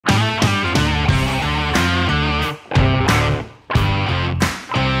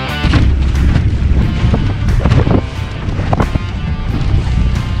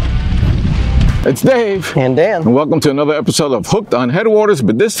It's Dave. And Dan. And welcome to another episode of Hooked on Headwaters,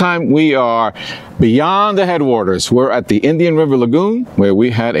 but this time we are beyond the headwaters. We're at the Indian River Lagoon, where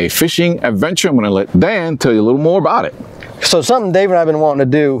we had a fishing adventure. I'm going to let Dan tell you a little more about it. So something Dave and I have been wanting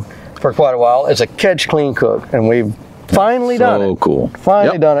to do for quite a while is a catch, clean, cook, and we've finally done it. So cool.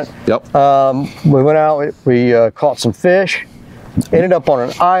 Finally done it. Yep. We went out, we caught some fish, ended up on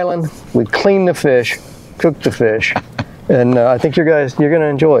an island. We cleaned the fish, cooked the fish. And I think you're going to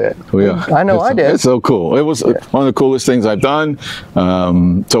enjoy it. Oh, yeah. I know I did. It's so cool. It was one of the coolest things I've done.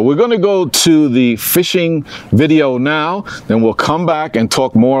 So we're going to go to the fishing video now. Then we'll come back and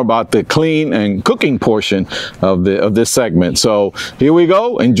talk more about the clean and cooking portion of this segment. So here we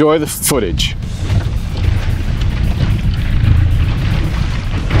go. Enjoy the footage.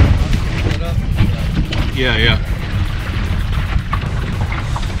 Yeah.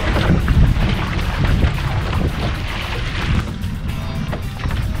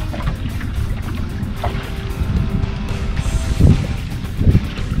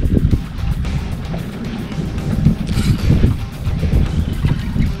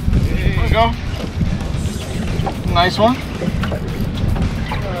 Go. Nice one.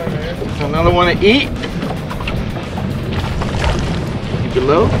 Another one to eat. Keep it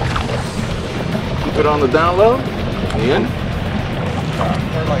low. Keep it on the down low. In.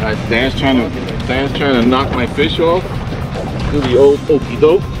 Alright, Dan's trying to knock my fish off. Do the old okey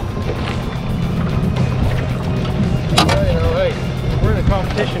doke. Well, you know, hey, we're in a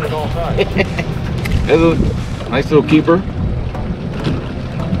competition at all times. There's a nice little keeper.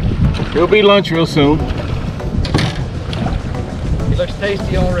 It'll be lunch real soon. He looks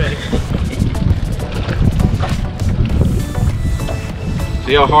tasty already.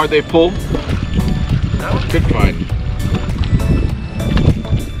 See how hard they pull? Good fight.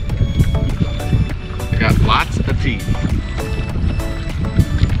 They got lots of teeth.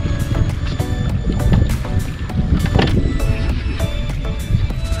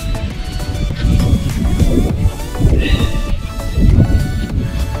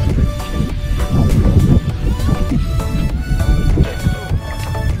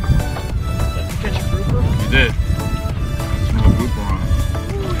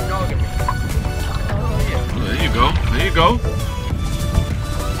 Go. Oh,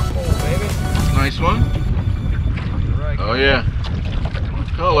 baby. Nice one. Right. Oh yeah. What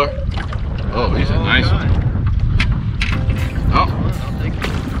color? Oh, he's a nice one. Oh,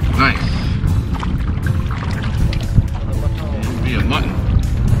 nice. It'll be a mutton.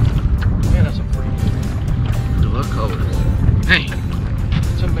 Man, that's a pretty. Look colors. Hey.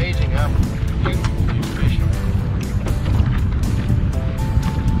 It's amazing how beautiful these fish are.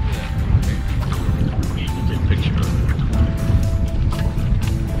 Picture of it.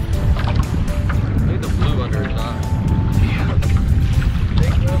 Look at the blue under his eye. Yeah.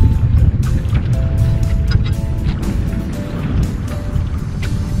 Big one.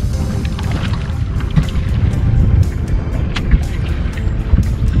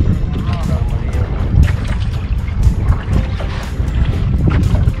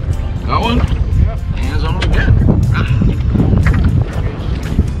 Got one? Yep. Hands on again.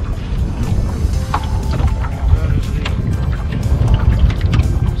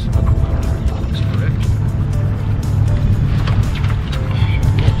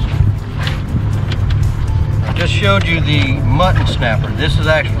 Just showed you the mutton snapper. This is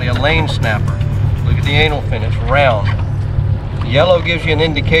actually a lane snapper. Look at the anal fin, it's round. Yellow gives you an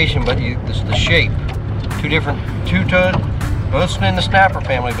indication, but this is the shape. Two-toed, both in the snapper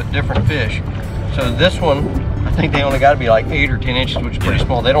family, but different fish. So this one, I think they only got to be like 8 or 10 inches, which is pretty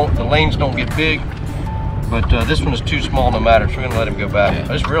small. The lanes don't get big, but this one is too small no matter, so we're gonna let him go back.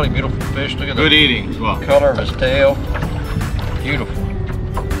 Yeah. It's really beautiful fish. Look at Good the eating as well. color of his tail. Beautiful.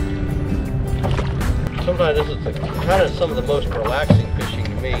 Sometimes this is kind of some of the most relaxing fishing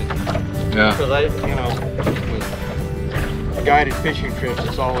to me. Yeah. Because with guided fishing trips,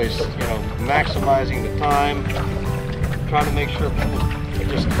 it's always, maximizing the time, trying to make sure people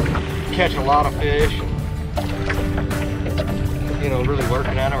just catch a lot of fish, and, really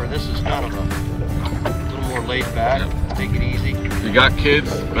working at it. Or this is kind of a little more laid back, take it easy. You got kids,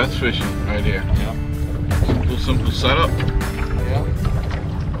 that's fishing right here. Yeah. Simple setup. Yeah.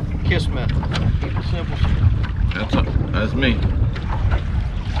 Kiss method. Keep it simple. That's me.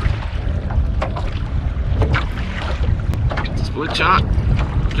 Split shot,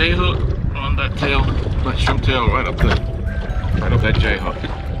 J hook on that tail, that shrimp tail right up there, right up that J hook.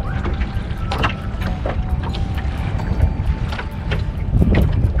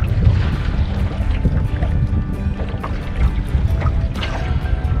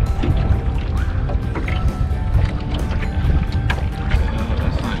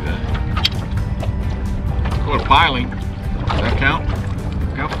 filing. Does that count?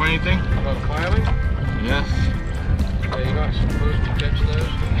 Count for anything? About filing? Yes. Yeah, you're not supposed to catch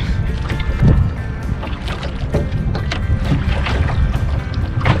those.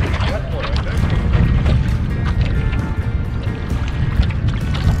 Got one right there.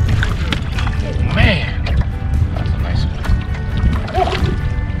 Oh man, that's a nice one.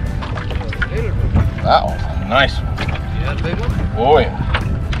 That was a nice one. Yeah, big one? Oh yeah.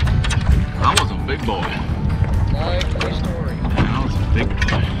 That was a big boy. Likely story. That was a big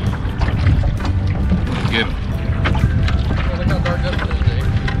boy. Get him. Well, look how dark up it is, Dave.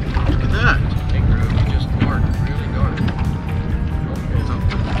 Look at that. Mangrove is just dark, really dark. Okay.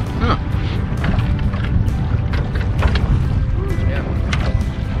 Huh. Yeah.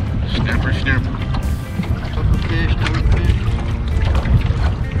 Snapper, snapper. Puffer fish, fish.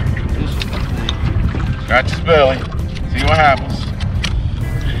 This is the thing. Scratch his belly. See what happens.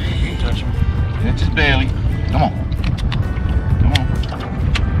 You can touch him. It's his belly. Come on. Come on.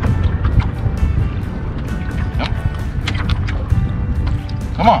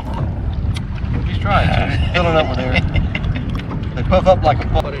 Come on. He's trying to. He's filling up with air. They puff up like a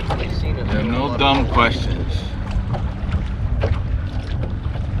bubble. They've seen it. There are no dumb questions.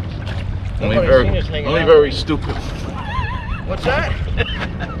 Only very stupid. What's that?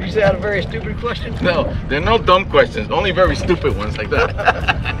 You said I had a very stupid question? No, there are no dumb questions. Only very stupid ones like that.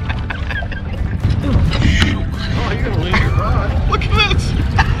 Oh, you're gonna lose your rod. Look at this.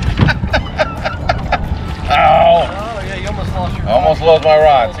 Ow. Oh, yeah, you almost lost your I rod. almost lost my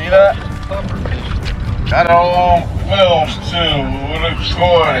rod. See that? Puffer fish. Got it all on film too. We'll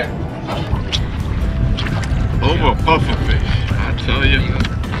record it. Over a puffer fish. I tell you.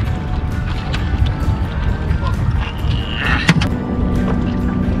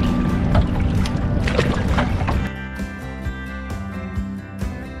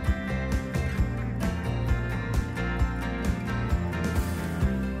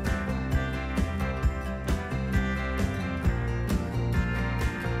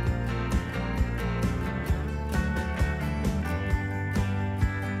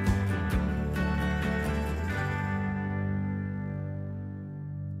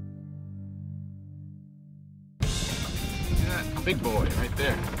 Big boy right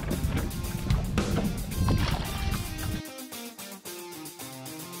there.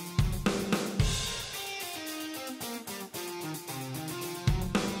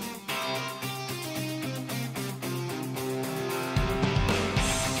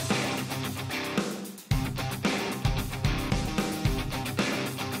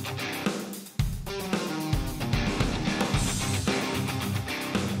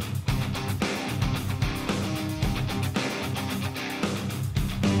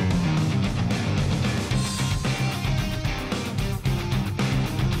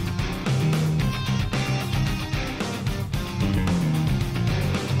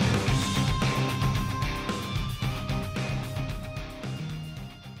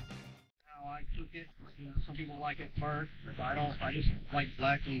 Some people like it burnt, but I don't. I just like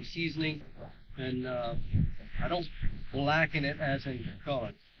blackening seasoning, and I don't blacken it as in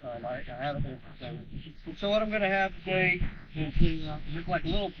color. I have it. So what I'm going to have today is look like a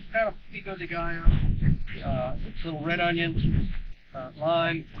little kind of pico de gallo, little red onion,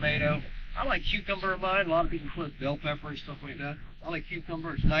 lime, tomato. I like cucumber in mine. A lot of people put bell pepper and stuff like that. I like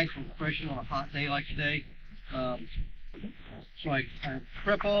cucumber. It's nice and refreshing on a hot day like today. So I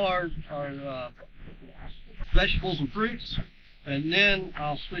prep all our vegetables and fruits, and then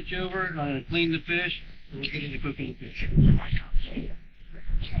I'll switch over and I'm going to clean the fish, and we'll get into cooking the fish.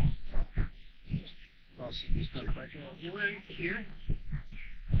 I'll see this stuff right here.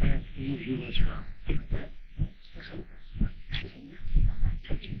 And we'll do this one.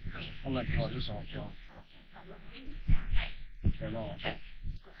 I'll let this off, y'all. Turn off.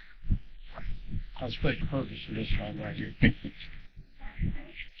 I'll special purpose for this one right here.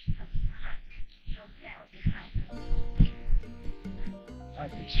 I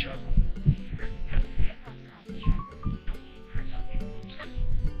think it's trouble.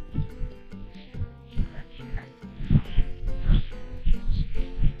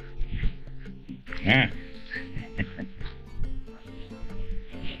 Ah.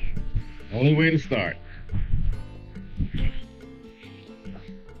 Only way to start.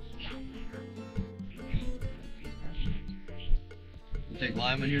 Take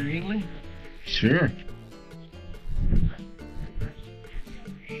lime in your England? Sure.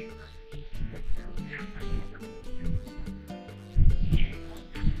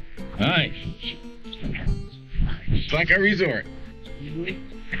 Nice. It's like a resort.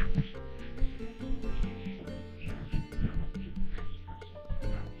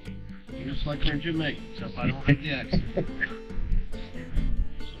 like we're in Jamaica, except I don't have the accent.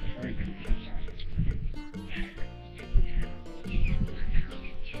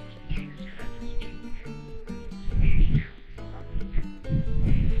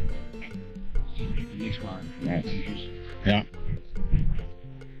 Next one. Nice. Yeah.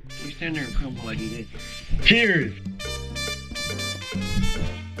 You stand there and crumble like you did. Cheers!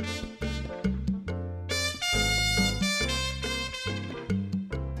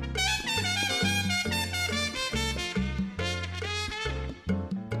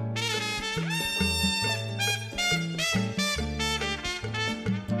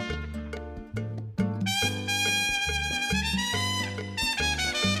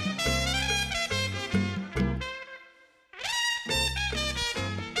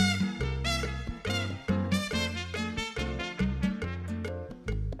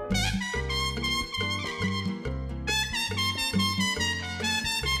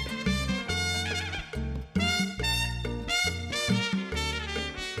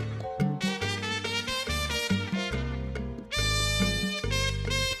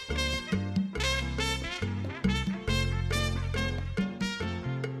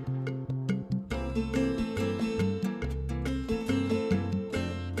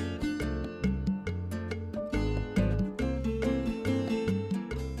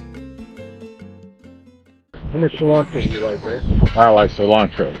 How much cilantro do you like, man? I like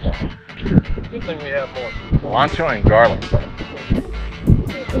cilantro. Good thing we have more. Cilantro and garlic.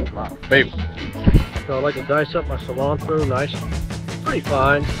 My favorite. So I like to dice up my cilantro, nice, pretty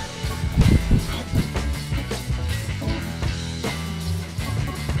fine.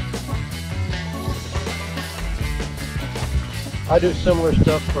 I do similar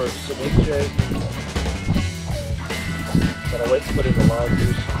stuff for ceviche, but I wait to put in the lime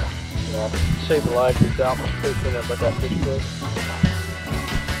juice. Save the lime juice out when fish in it, let that fish cook.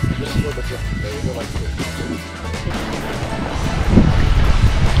 Just a little bit different flavor, like this.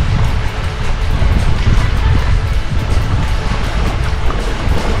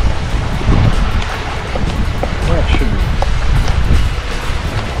 That should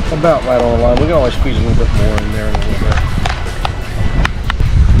be about right on the line. We can always squeeze a little bit more in there in a little bit.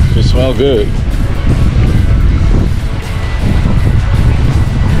 It smells good.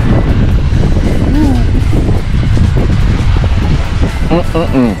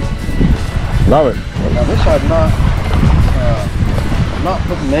 Love it. Now this I've not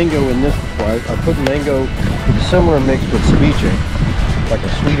put mango in this before. I put mango with a similar mix with ceviche, like a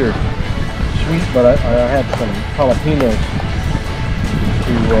sweet, but I had some jalapenos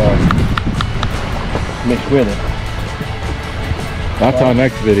to mix with it. That's our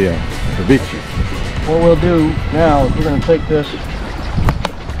next video. Ceviche. What we'll do now is we're going to take this,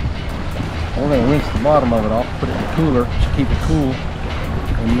 we're going to rinse the bottom of it off, put it in the cooler to keep it cool,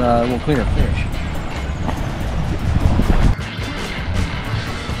 and we'll clean our fish.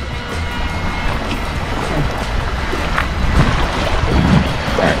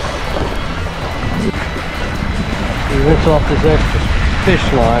 We rinse off this extra fish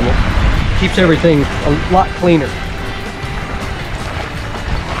slime. It keeps everything a lot cleaner.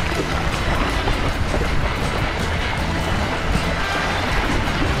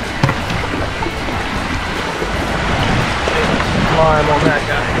 Slime on that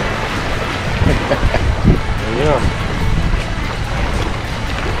guy. Yum.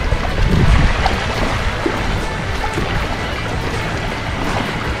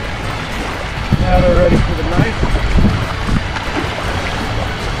 Now they're ready for the knife.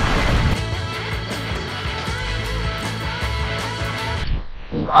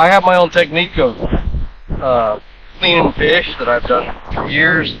 I have my own technique of cleaning fish that I've done for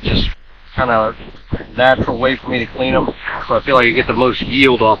years. Just kind of natural way for me to clean them, so I feel like you get the most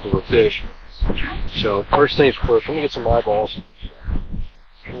yield off of a fish. So first things first, let me get some eyeballs.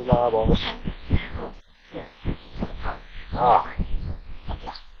 Here's my eyeballs.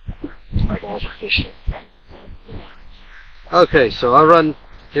 Eyeballs are fish. Okay, so I run.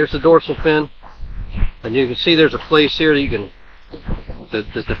 Here's the dorsal fin, and you can see there's a place here that you can.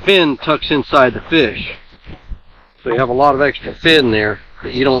 The fin tucks inside the fish, so you have a lot of extra fin there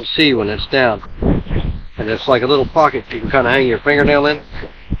that you don't see when it's down, and it's like a little pocket you can kind of hang your fingernail in.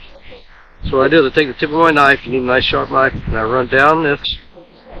 So what I do is I take the tip of my knife, you need a nice sharp knife, and I run down this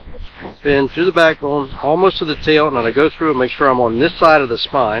fin through the backbone almost to the tail, and then I go through and make sure I'm on this side of the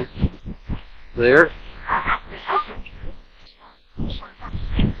spine there.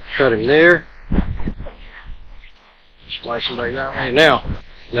 Cut him there. Slice him like that way. Now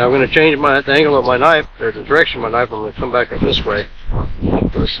I'm going to change the angle of my knife, or the direction of my knife. I'm going to come back up this way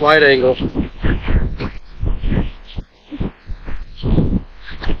with a slight angle.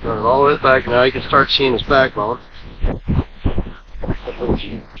 Run it all the way back. Now you can start seeing his backbone.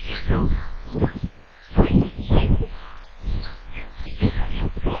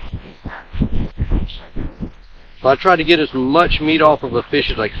 I try to get as much meat off of a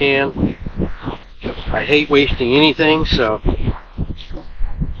fish as I can. I hate wasting anything, so.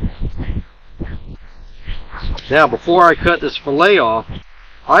 Now, before I cut this fillet off,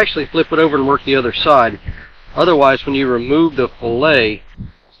 I actually flip it over and work the other side. Otherwise, when you remove the fillet,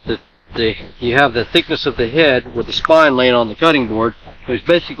 you have the thickness of the head with the spine laying on the cutting board. It's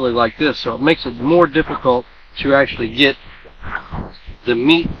basically like this, so it makes it more difficult to actually get the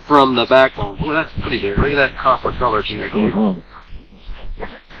meat from the backbone. Well, that's pretty there. Look at that copper color to your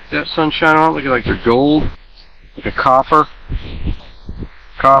that sunshine on it. Look at like they're gold, like a copper,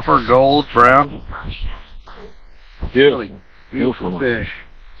 gold, brown. Really beautiful fish.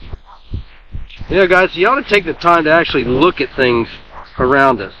 Yeah, guys, you ought to take the time to actually look at things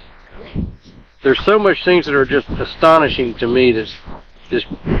around us. There's so much things that are just astonishing to me. That's just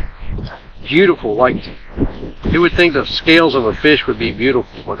beautiful. Like, you would think the scales of a fish would be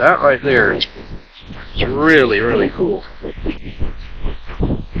beautiful, but that right there is really, really cool. So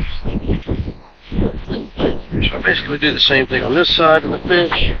I basically do the same thing on this side of the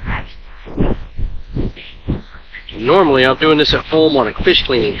fish. Normally I'm doing this at home on a fish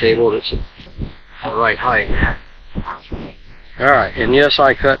cleaning table that's the right height. Alright, and yes,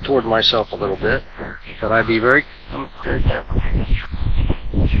 I cut toward myself a little bit, but I be very careful.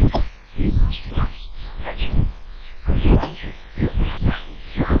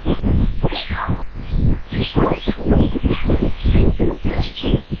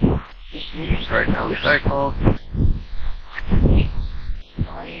 Right down the backbone.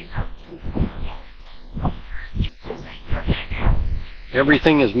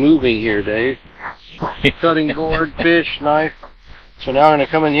 Everything is moving here, Dave. Cutting board, fish, knife. So now I'm going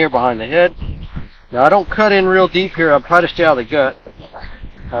to come in here behind the head. Now I don't cut in real deep here. I try to stay out of the gut.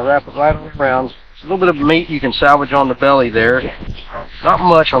 I wrap it right around. It's a little bit of meat you can salvage on the belly there. Not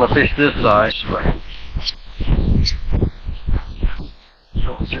much on a fish this size, but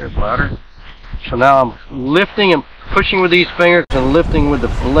louder. So now I'm lifting and pushing with these fingers and lifting with the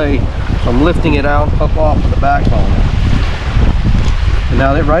fillet. So I'm lifting it out up off of the backbone. And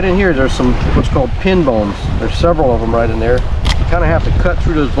now right in here there's some what's called pin bones. There's several of them right in there. You kind of have to cut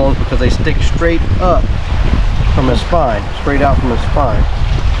through those bones because they stick straight up from his spine, straight out from his spine.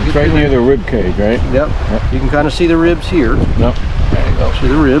 It's right near the rib cage, right? Yep. You can kind of see the ribs here. Yep. There you go. See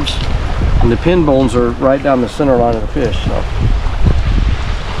the ribs. And the pin bones are right down the center line of the fish. So we'll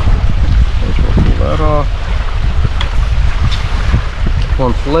pull that off.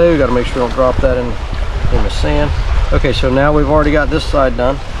 One fillet, we got to make sure we don't drop that in the sand. Okay, so now we've already got this side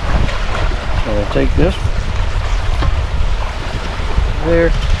done. I'm going to take this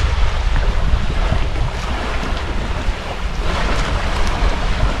there.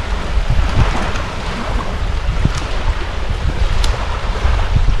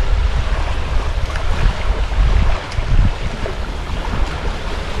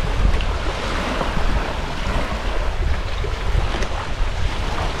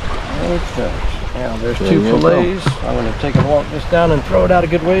 Okay. Now there's two fillets. I'm going to take and walk this down and throw it out a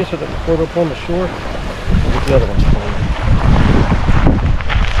good way so that we float up on the shore. We'll get the other ones for you.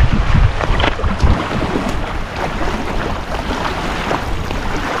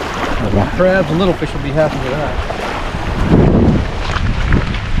 Crabs and little fish will be happy with that.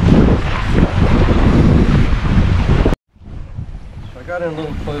 So I got in a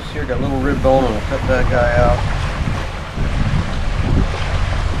little close here, got a little rib bone, and I'll cut that guy out.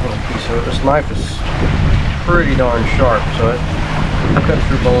 So this knife is pretty darn sharp, so it cuts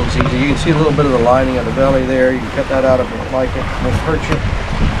through bones easy. You can see a little bit of the lining of the belly there. You can cut that out if you don't like it. It won't hurt you.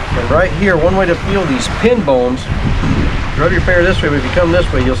 And right here, one way to feel these pin bones, rub your finger this way, but if you come this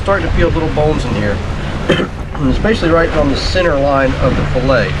way, you'll start to feel little bones in here. And especially right on the center line of the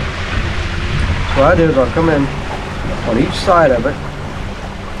fillet. So what I do is I'll come in on each side of it,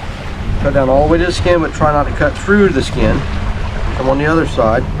 cut down all the way to the skin, but try not to cut through the skin. Come on the other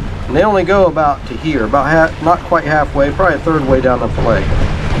side. And they only go about to here, about half, not quite halfway, probably a third way down the fillet.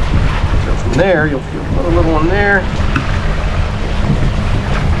 So from there, you'll put a little one there.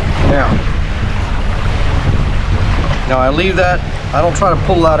 Now I leave that, I don't try to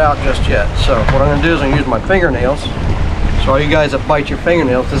pull that out just yet. So what I'm going to do is I'm going to use my fingernails. So all you guys that bite your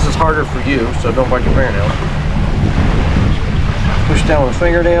fingernails, this is harder for you, so don't bite your fingernails. Push down with a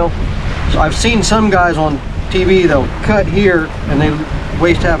fingernail. So I've seen some guys on TV, they'll cut here and they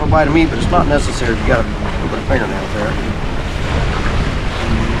waste half a bite of meat, but it's not necessary. You got to put fingernails there.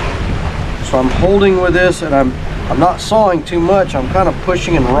 So I'm holding with this and I'm I'm not sawing too much. I'm kind of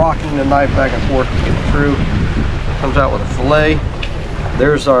pushing and rocking the knife back and forth to get it through. Comes out with a fillet.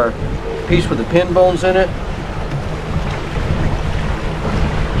 There's our piece with the pin bones in it.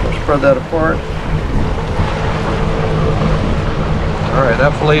 So spread that apart. All right,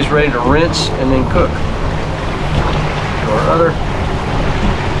 that fillet is ready to rinse and then cook. Our other.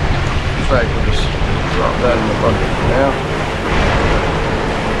 In fact, we'll just drop that in the bucket for now.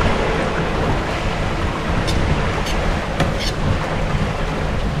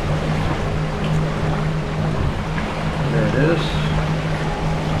 There it is.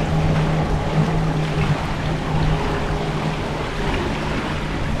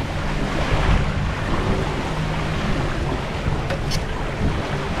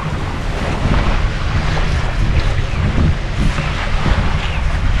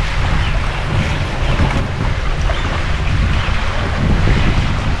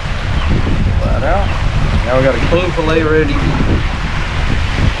 Now we got a clean fillet ready to eat.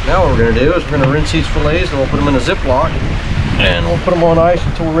 Now what we're going to do is we're going to rinse these fillets and we'll put them in a Ziploc and we'll put them on ice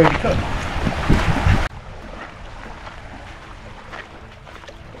until we're ready to cook.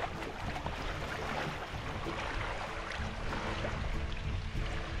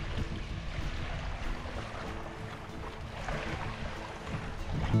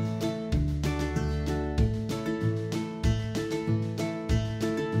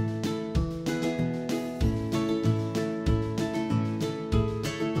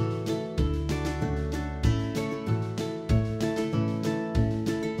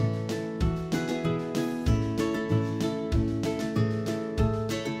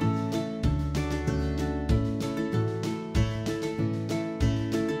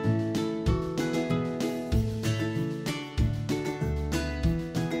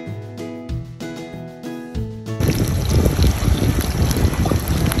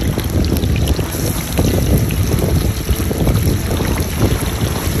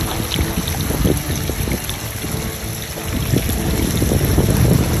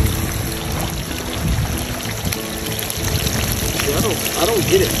 I don't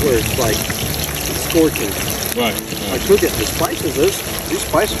get it where it's like scorching. Right. I cook it. The spices, these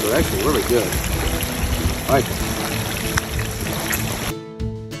spices are actually really good. I like it.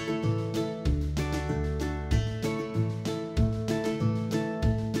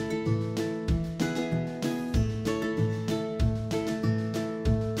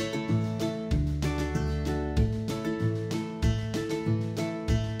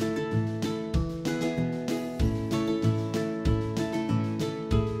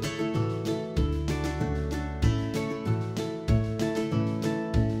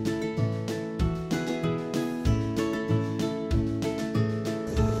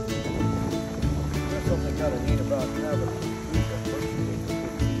 Something kind of neat about having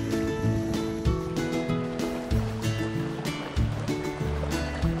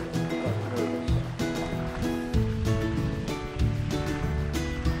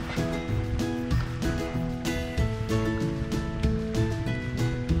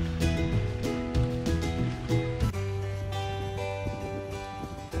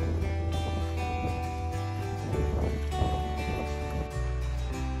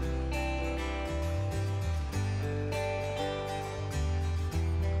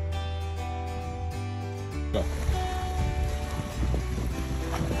Go.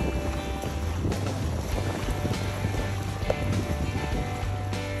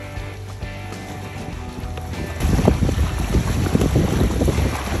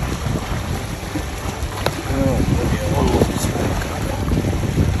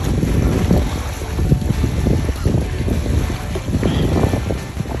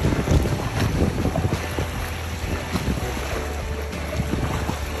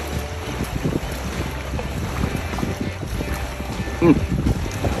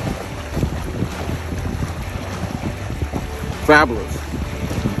 Fabulous.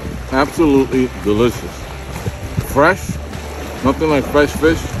 Absolutely delicious. Fresh, nothing like fresh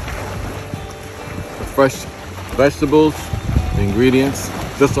fish. Fresh vegetables, the ingredients,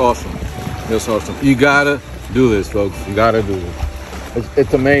 just awesome. Just awesome. You gotta do this, folks. You gotta do this.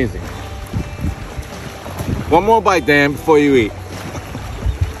 It's amazing. One more bite, Dan, before you eat.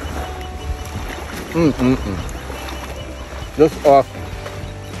 Just awesome.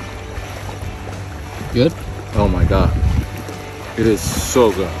 Good? Oh my God. It is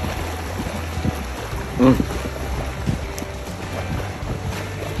so good.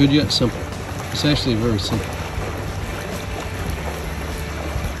 Good yet simple. It's actually very simple.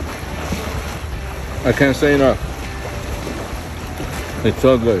 I can't say enough. It's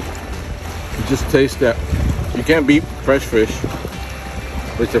so good. You just taste that. You can't beat fresh fish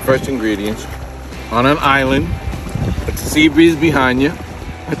with the fresh ingredients on an island with the sea breeze behind you.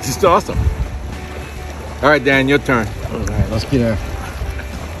 It's just awesome. All right, Dan, your turn. All right, let's get there.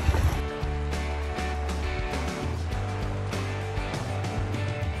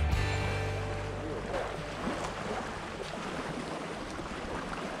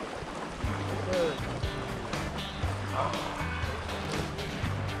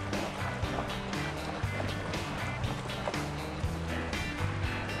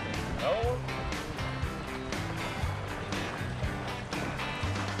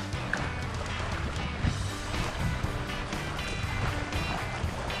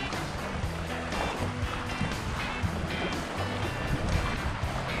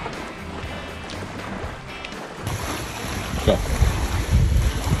 Go.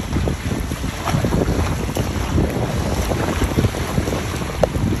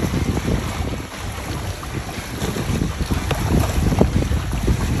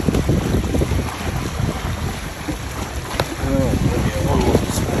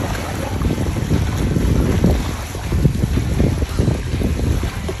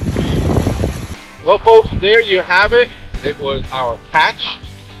 Well, folks, there you have it. It was our catch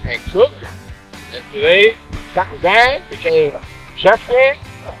and cook. And today, Dan became chef Dan.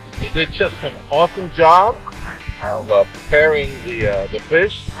 He did just an awesome job of preparing the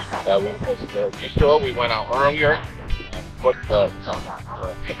fish. You saw we went out earlier and put the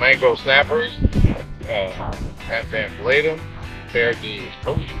mangrove snappers and then filleted them. Prepared the,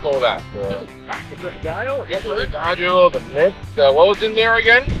 what do you call that? The guile, the mint. What was in there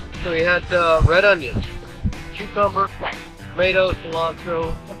again? So we had red onions, cucumber, tomatoes,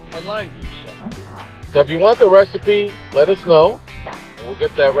 cilantro, and lime juice. So if you want the recipe, let us know, and we'll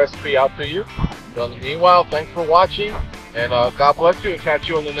get that recipe out to you. So meanwhile, thanks for watching, and God bless you, and catch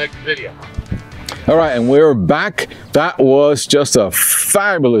you in the next video. All right, and we're back. That was just a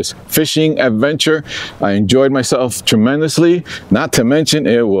fabulous fishing adventure. I enjoyed myself tremendously. Not to mention,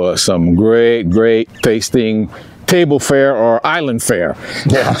 it was some great tasting table fare or island fare.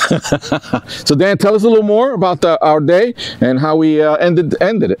 Yeah. So Dan, tell us a little more about our day and how we ended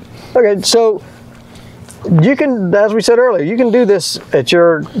it. Okay, so you can, as we said earlier, you can do this at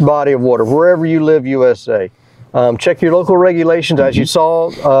your body of water, wherever you live, USA. Check your local regulations. As you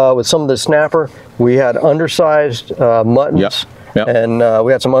saw with some of the snapper, we had undersized muttons, and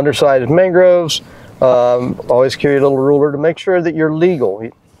we had some undersized mangroves. Always carry a little ruler to make sure that you're legal.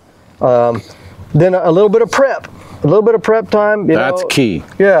 Then a little bit of prep. A little bit of prep time. That's key.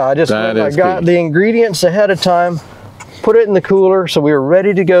 Yeah, I got the ingredients ahead of time, put it in the cooler so we were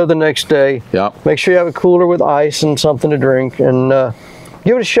ready to go the next day. Yep. Make sure you have a cooler with ice and something to drink, and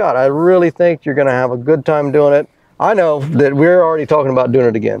give it a shot. I really think you're going to have a good time doing it. I know that we're already talking about doing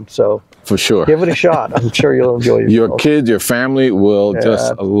it again, so for sure, give it a shot. I'm sure you'll enjoy yourself. Your kids, your family will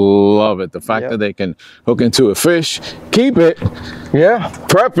just love it. The fact that they can hook into a fish, keep it,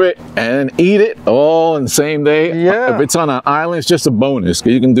 prep it, and eat it all in the same day. Yeah. If it's on an island, it's just a bonus.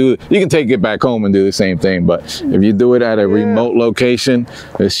 You can take it back home and do the same thing. But if you do it at a remote location,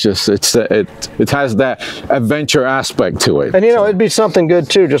 it has that adventure aspect to it. And it'd be something good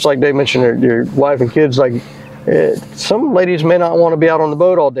too. Just like they mentioned, your wife and kids, like. Some ladies may not want to be out on the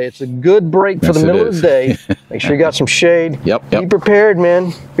boat all day. It's a good break for the middle of the day. Make sure you got some shade. Be prepared,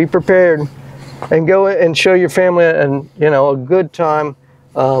 men. Be prepared. And go and show your family a good time.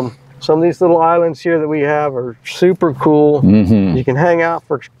 Some of these little islands here that we have are super cool. You can hang out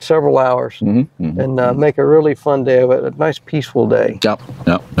for several hours and make a really fun day of it. A nice peaceful day.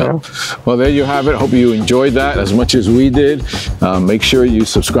 Well, there you have it. Hope you enjoyed that as much as we did. Make sure you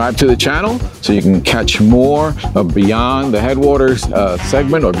subscribe to the channel so you can catch more of Beyond the Headwaters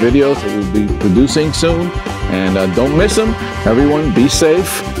segment or videos that we'll be producing soon. And don't miss them. Everyone, be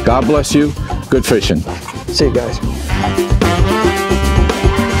safe. God bless you. Good fishing. See you guys.